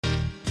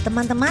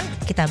Teman-teman,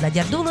 kita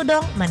belajar dulu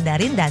dong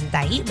Mandarin dan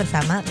Taiyu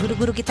bersama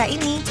guru-guru kita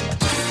ini.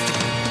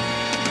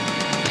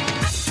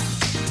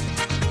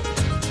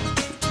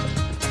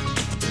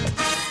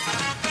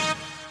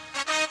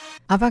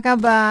 Apa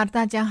kabar?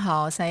 大家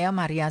好, saya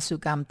Maria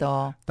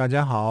Sukamto. 大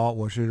家好，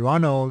我是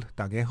Ronald。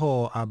大家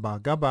好，apa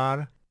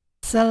kabar？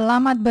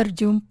 Selamat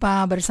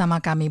berjumpa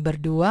bersama kami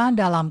berdua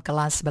dalam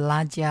kelas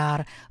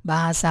belajar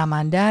bahasa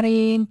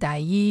Mandarin,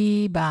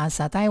 Taiyu,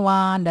 bahasa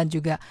Taiwan, dan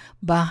juga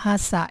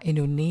bahasa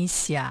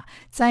Indonesia.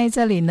 在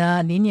这里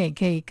呢，您也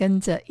可以跟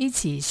着一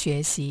起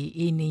学习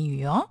印尼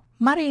语哦。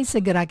Mari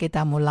segera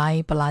kita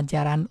mulai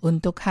pelajaran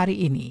untuk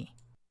hari ini.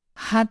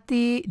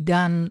 Hati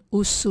dan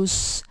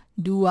usus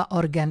dua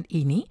organ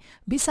ini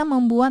bisa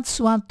membuat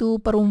suatu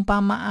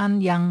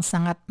perumpamaan yang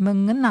sangat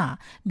mengena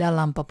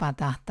dalam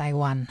pepatah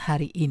Taiwan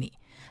hari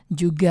ini.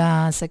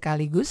 Juga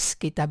sekaligus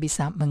kita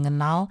bisa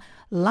mengenal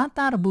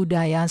latar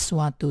budaya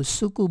suatu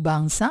suku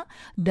bangsa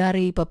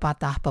dari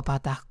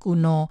pepatah-pepatah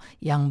kuno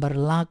yang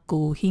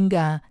berlaku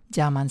hingga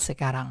zaman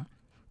sekarang.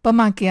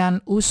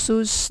 Pemakaian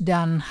usus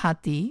dan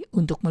hati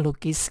untuk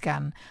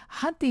melukiskan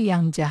hati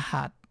yang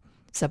jahat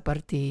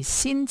seperti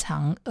Xin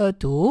Chang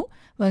Etu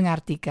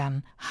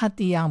mengartikan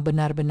hati yang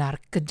benar-benar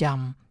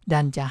kejam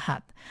dan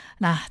jahat.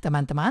 Nah,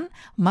 teman-teman,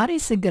 mari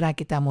segera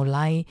kita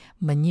mulai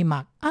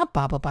menyimak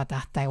apa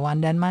pepatah Taiwan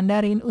dan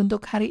Mandarin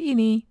untuk hari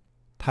ini.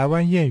 台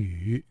湾谚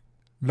语：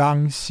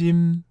人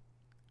心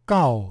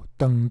到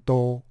灯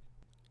多，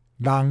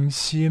人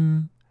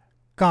心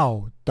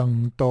到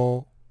灯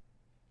多。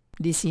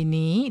 Di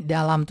sini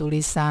dalam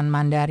tulisan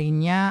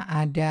Mandarinnya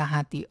ada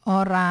hati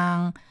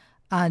orang,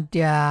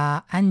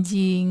 ada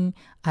anjing,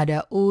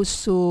 ada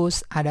usus,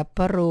 ada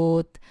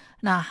perut.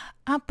 Nah,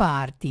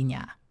 apa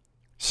artinya?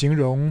 形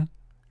容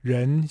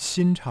人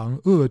心肠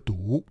恶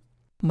毒，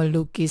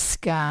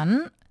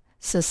 Melukiskan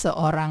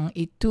seseorang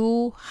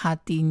itu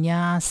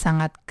hatinya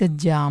sangat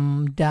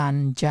kejam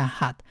dan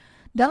jahat.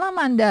 Dalam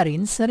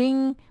Mandarin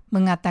sering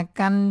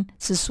mengatakan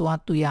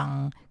sesuatu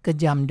yang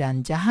kejam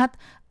dan jahat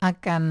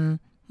akan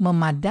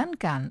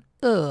memadankan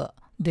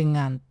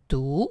dengan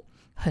tu.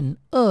 Hen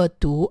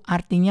tu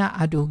artinya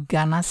aduh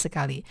ganas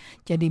sekali.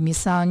 Jadi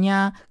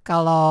misalnya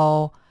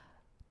kalau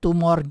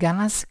tumor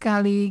ganas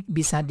sekali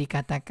bisa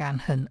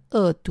dikatakan hen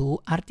tu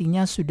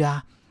artinya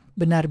sudah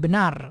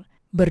benar-benar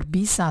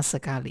berbisa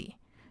sekali.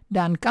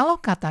 Dan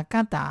kalau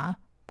kata-kata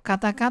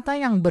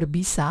yang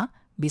berbisa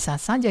bisa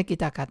saja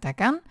kita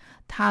katakan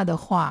ta de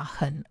hua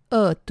hen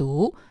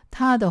tu.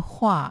 Ta de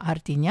hua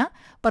artinya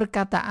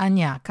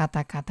perkataannya,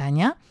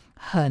 kata-katanya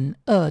hen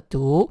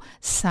tu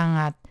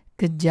sangat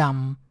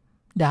kejam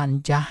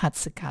dan jahat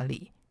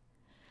sekali.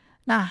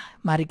 Nah,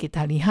 mari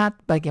kita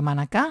lihat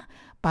bagaimanakah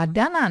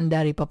padanan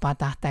dari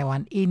pepatah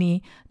Taiwan ini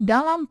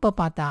dalam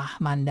pepatah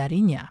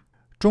Mandarinnya.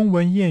 中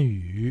文谚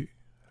语：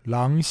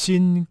狼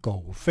心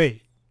狗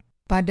肺。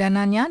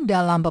 Padanannya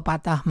dalam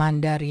pepatah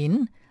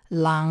Mandarin,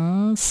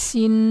 lang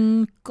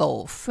xin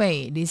gou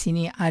fei. Di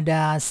sini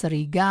ada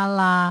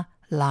serigala,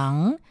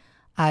 lang,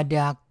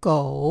 ada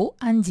gou,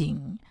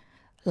 anjing.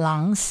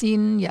 Lang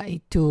xin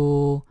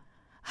yaitu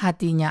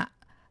hatinya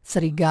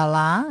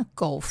serigala,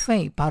 gou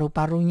fei,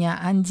 paru-parunya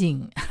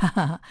anjing.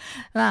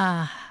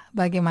 Nah,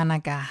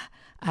 bagaimanakah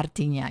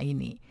artinya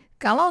ini?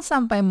 Kalau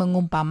sampai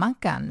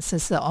mengumpamakan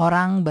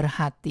seseorang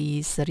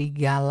berhati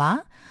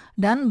serigala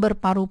dan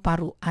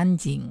berparu-paru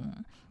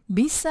anjing,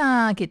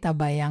 bisa kita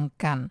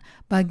bayangkan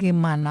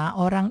bagaimana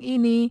orang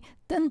ini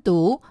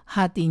tentu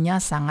hatinya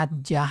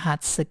sangat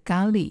jahat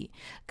sekali.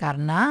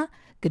 Karena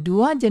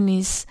kedua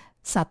jenis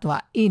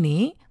satwa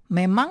ini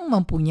memang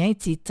mempunyai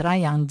citra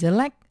yang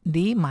jelek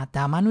di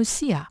mata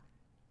manusia.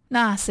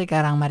 Nah,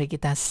 sekarang mari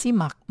kita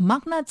simak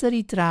makna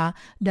cerita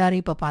dari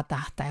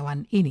pepatah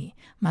Taiwan ini.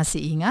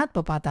 Masih ingat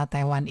pepatah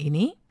Taiwan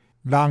ini?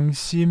 人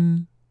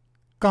心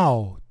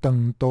到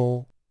灯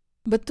多。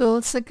 Betul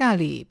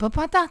sekali.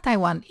 Pepatah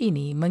Taiwan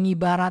ini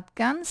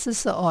mengibaratkan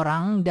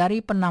seseorang dari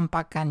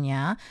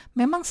penampakannya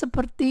memang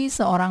seperti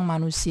seorang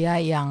manusia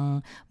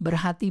yang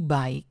berhati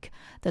baik.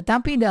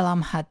 Tetapi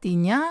dalam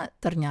hatinya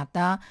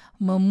ternyata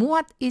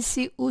memuat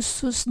isi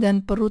usus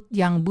dan perut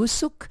yang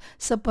busuk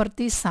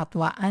seperti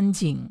satwa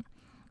anjing.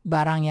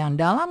 Barang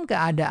yang dalam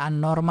keadaan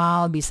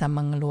normal bisa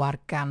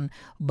mengeluarkan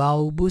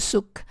bau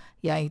busuk,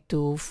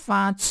 yaitu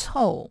fa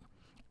chou,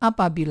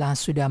 apabila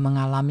sudah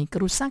mengalami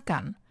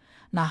kerusakan.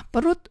 Nah,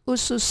 perut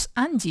usus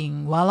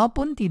anjing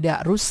walaupun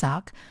tidak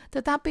rusak,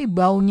 tetapi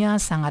baunya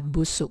sangat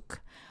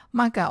busuk.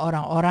 Maka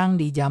orang-orang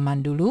di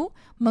zaman dulu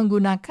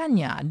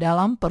menggunakannya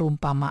dalam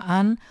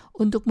perumpamaan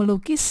untuk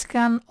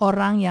melukiskan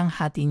orang yang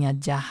hatinya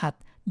jahat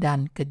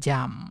dan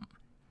kejam.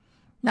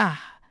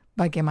 Nah,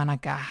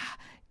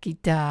 bagaimanakah?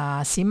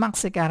 Kita simak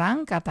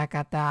sekarang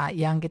kata-kata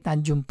yang kita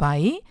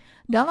jumpai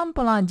dalam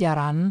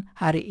pelajaran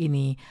hari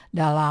ini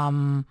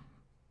dalam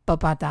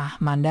pepatah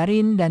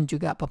Mandarin dan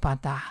juga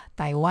pepatah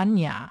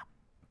Taiwannya.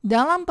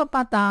 Dalam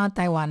pepatah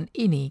Taiwan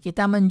ini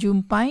kita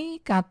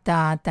menjumpai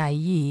kata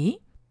Taiyu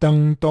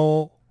灯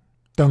多，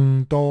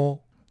灯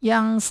多，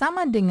 yang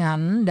sama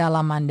dengan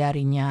dalam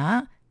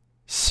Mandarinnya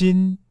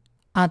心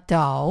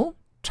atau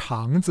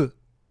肠子，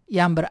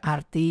 yang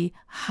berarti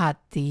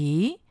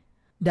hati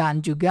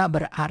dan juga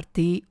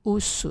berarti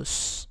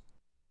usus.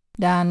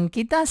 Dan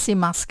kita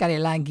simak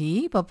sekali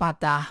lagi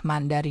pepatah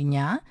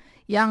Mandarinnya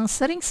yang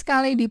sering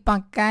sekali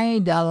dipakai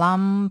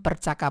dalam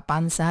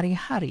percakapan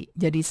sehari-hari.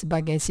 Jadi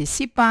sebagai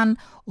sisipan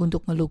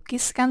untuk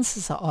melukiskan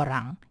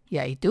seseorang,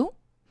 yaitu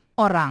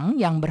orang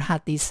yang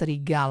berhati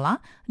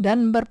serigala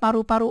dan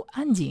berparu-paru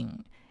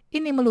anjing.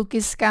 Ini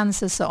melukiskan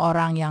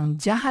seseorang yang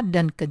jahat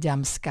dan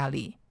kejam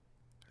sekali.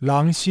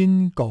 狼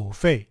心狗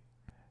肺，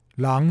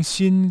狼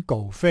心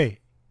狗肺，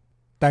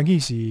但佢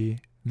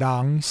是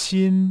狼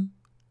心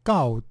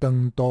狗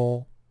长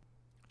多，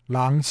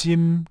狼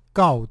心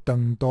狗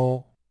长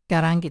多。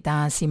 Sekarang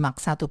kita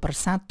simak satu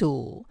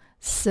persatu.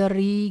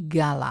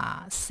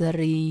 Serigala,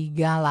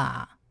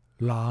 serigala.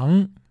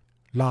 狼，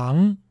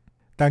狼，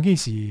但佢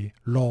是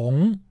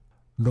龍，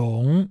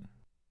龍。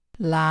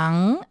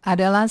 Lang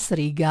adalah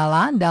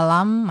serigala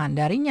dalam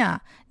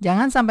Mandarinnya.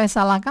 Jangan sampai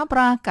salah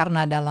kaprah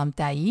karena dalam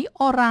Taiyu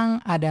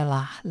orang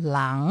adalah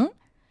lang.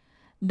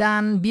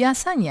 Dan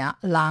biasanya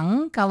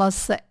lang kalau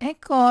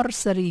seekor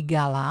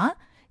serigala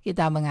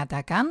kita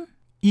mengatakan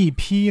一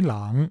匹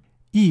狼，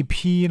一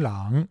匹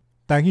狼，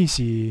但佢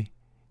是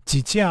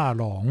一隻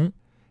龍，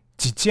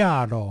一隻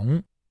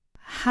龍。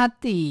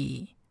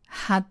 hati,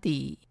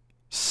 hati.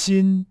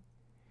 心，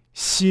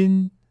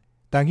心，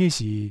但佢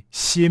是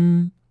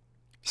心，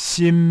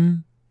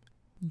心。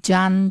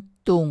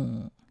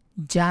 Jantung,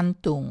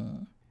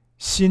 jantung.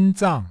 心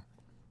臟，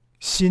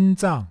心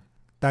臟，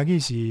但佢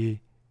是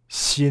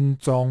心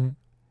臟，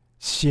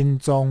心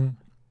臟。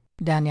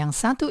 Dan yang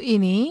satu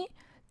ini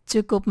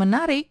cukup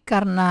menarik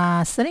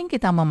karena sering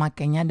kita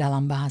memakainya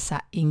dalam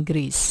bahasa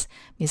Inggris.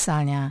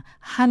 Misalnya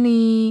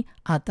honey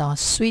atau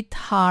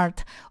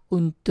sweetheart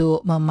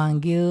untuk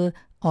memanggil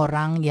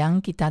orang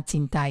yang kita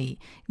cintai.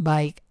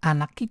 Baik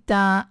anak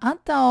kita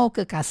atau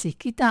kekasih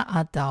kita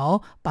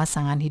atau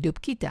pasangan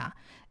hidup kita.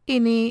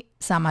 Ini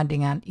sama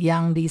dengan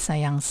yang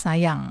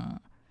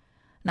disayang-sayang.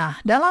 Nah,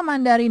 dalam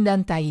Mandarin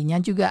dan Taiyinya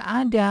juga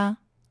ada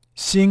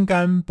心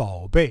肝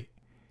寶貝，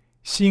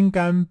心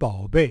肝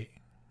寶貝，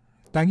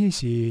但佢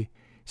是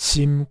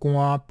心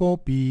肝寶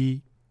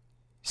貝，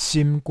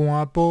心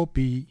肝寶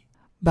貝。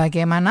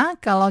 bagaimana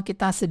kalau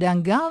kita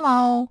sedang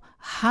galau,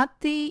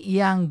 hati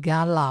yang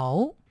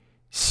galau,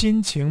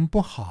 心情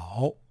不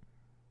好，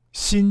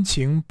心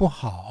情不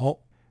好，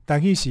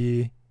但佢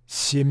是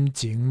心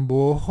情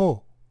無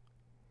好，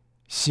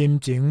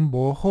心情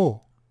無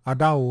好，啊，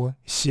還有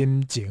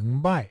心情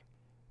壞，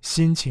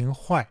心情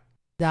壞。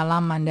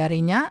 dalam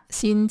Mandarinnya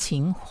xin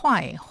qing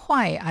huai.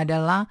 Huai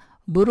adalah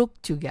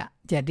buruk juga.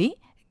 Jadi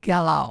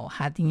galau,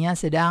 hatinya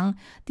sedang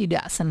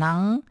tidak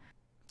senang,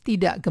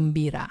 tidak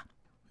gembira.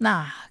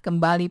 Nah,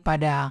 kembali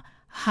pada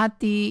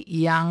hati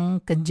yang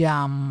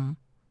kejam.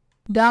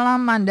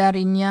 Dalam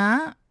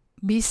Mandarinnya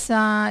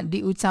bisa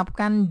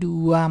diucapkan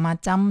dua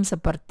macam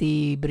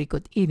seperti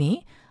berikut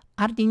ini.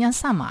 Artinya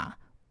sama.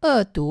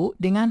 Itu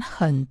dengan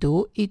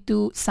hentu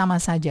itu sama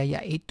saja,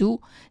 yaitu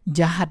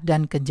jahat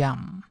dan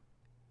kejam.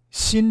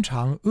 心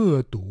腸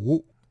惡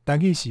毒，但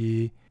佢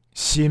是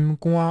心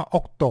肝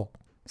惡毒。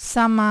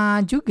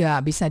 Sama juga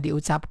bisa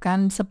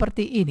diucapkan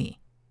seperti ini.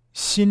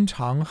 心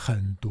腸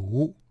很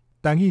毒，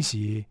但佢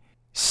是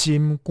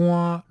心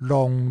肝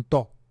濃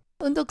毒。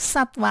 Untuk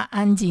satwa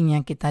anjing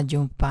yang kita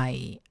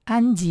jumpai,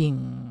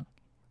 anjing.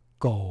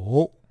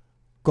 狗，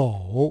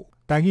狗，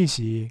但佢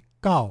是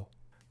狗，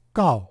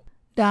狗。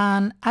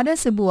 Dan ada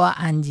sebuah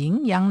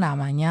anjing yang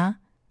namanya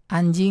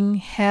anjing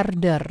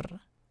herder.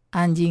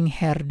 Anjing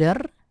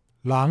herder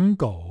狼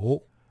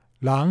狗，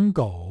狼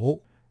狗，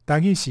但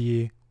佢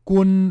是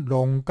軍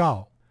龍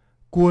狗，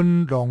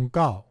軍龍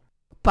狗。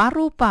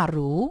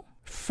 paru-paru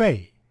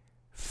肺，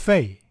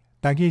肺，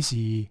但佢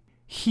是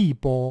氣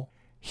波，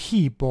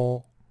氣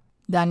波。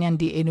 dan yang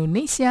di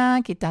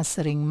Indonesia kita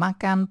sering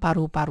makan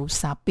paru-paru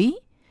sapi.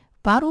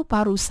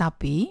 Paru-paru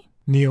sapi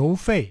牛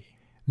肺，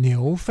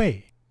牛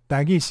肺，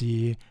但佢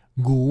是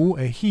牛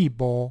的氣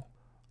波，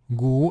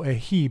牛的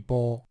氣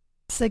波。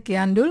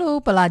 Sekian dulu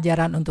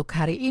pelajaran untuk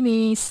hari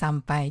ini.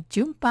 Sampai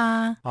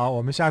jumpa. 好，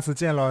我们下次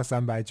见喽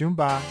，300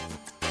 jumpa。